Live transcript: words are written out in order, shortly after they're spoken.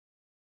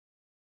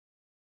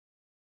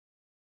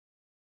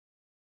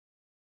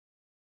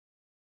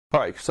All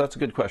right, so that's a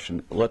good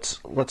question. Let's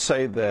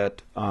say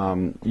that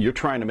you're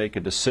trying to make a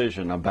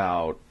decision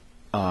about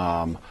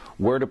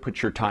where to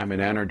put your time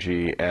and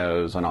energy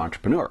as an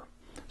entrepreneur.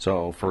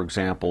 So, for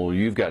example,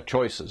 you've got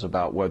choices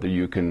about whether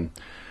you can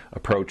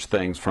approach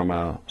things from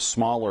a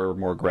smaller,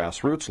 more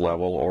grassroots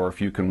level, or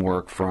if you can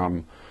work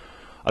from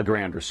a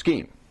grander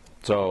scheme.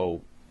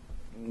 So,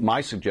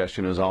 my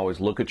suggestion is always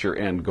look at your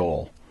end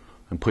goal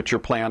and put your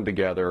plan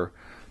together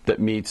that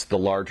meets the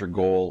larger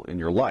goal in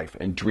your life,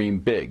 and dream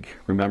big.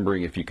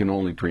 Remembering, if you can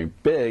only dream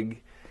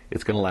big,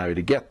 it's going to allow you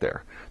to get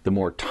there. The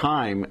more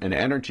time and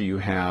energy you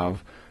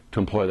have to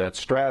employ that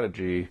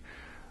strategy,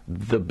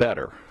 the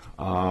better.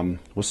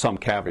 With some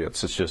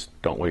caveats, it's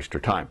just don't waste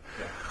your time.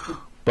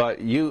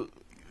 But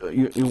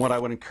what I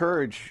would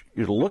encourage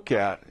you to look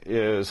at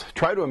is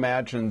try to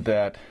imagine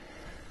that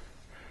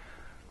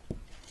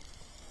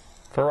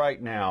for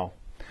right now,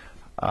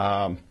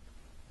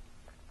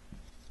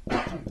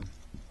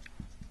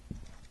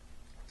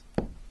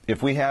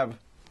 if we have,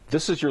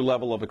 this is your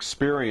level of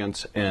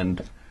experience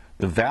and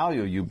the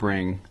value you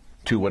bring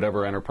to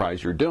whatever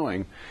enterprise you're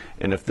doing,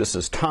 and if this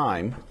is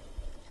time,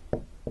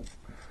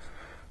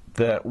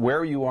 that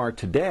where you are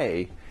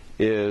today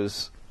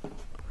is,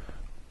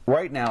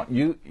 right now,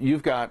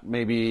 you've got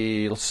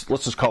maybe, let's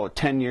just call it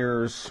 10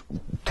 years,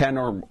 10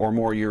 or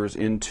more years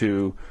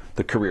into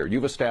the career.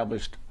 You've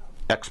established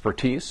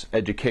expertise,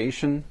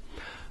 education,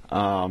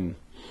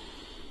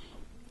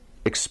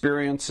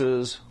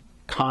 experiences,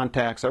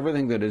 contacts,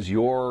 everything that is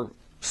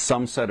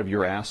some set of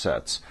your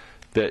assets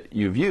that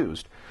you've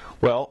used.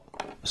 Well,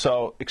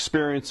 so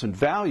experience and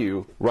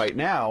value right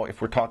now, if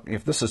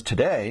this is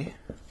today,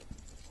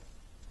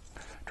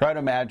 try to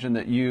imagine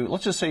that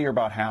let's just say you're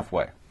about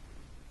halfway.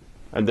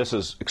 And this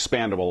is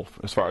expandable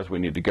as far as we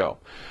need to go.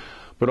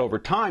 But over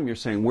time, you're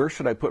saying, where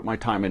should I put my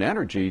time and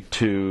energy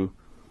to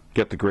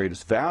get the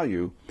greatest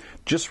value?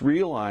 Just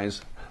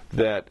realize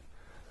that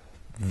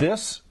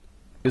this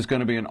is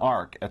going to be an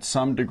arc at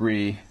some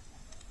degree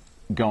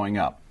going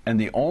up. And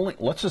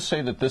let's just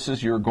say that this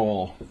is your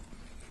goal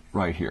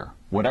right here,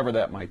 whatever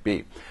that might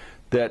be,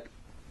 that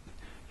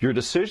your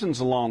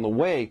decisions along the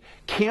way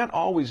can't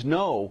always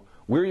know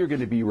where you're going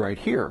to be right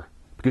here,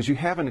 because you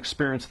haven't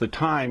experienced the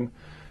time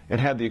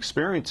and had the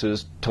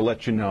experiences to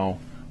let you know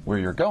where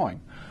you're going.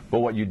 But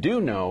what you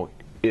do know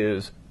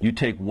is you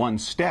take one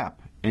step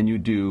and you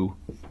do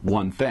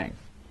one thing.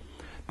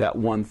 That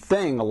one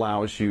thing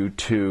allows you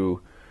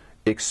to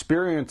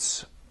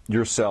experience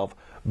yourself,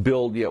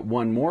 build yet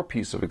one more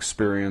piece of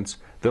experience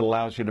that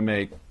allows you to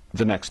make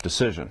the next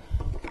decision,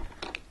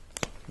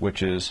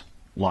 which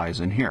lies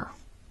in here.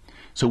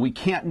 So we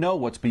can't know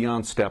what's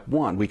beyond step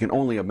one. We can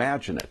only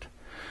imagine it.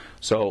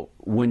 So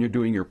when you're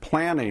doing your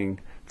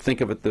planning,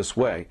 think of it this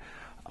way.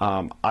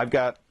 I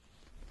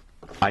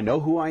know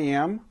who I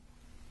am.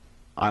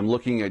 I'm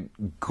looking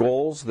at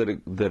goals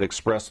that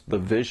express the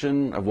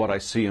vision of what I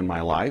see in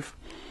my life.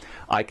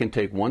 I can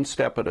take one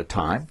step at a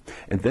time,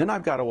 and then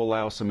I've got to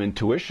allow some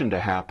intuition to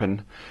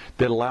happen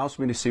that allows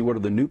me to see what are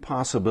the new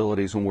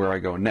possibilities and where I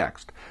go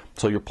next.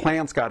 So your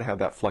plan's got to have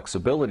that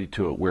flexibility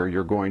to it, where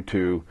you're going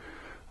to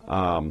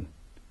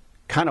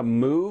kind of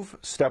move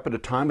step at a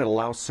time. It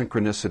allows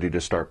synchronicity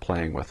to start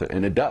playing with it,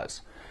 and it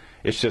does.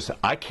 It's just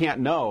I can't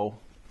know,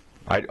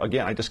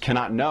 I just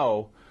cannot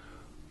know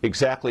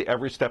exactly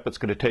every step it's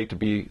going to take to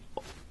be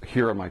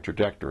here on my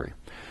trajectory.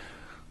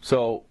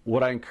 So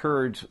what I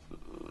encourage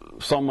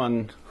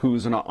someone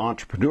who's an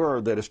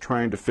entrepreneur that is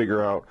trying to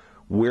figure out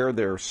where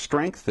their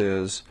strength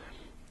is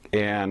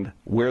and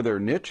where their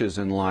niche is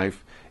in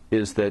life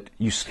is that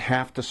you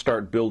have to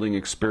start building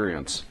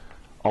experience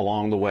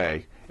along the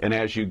way. And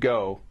as you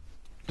go,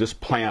 this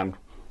plan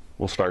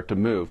will start to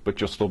move, but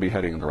you'll still be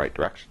heading in the right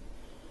direction.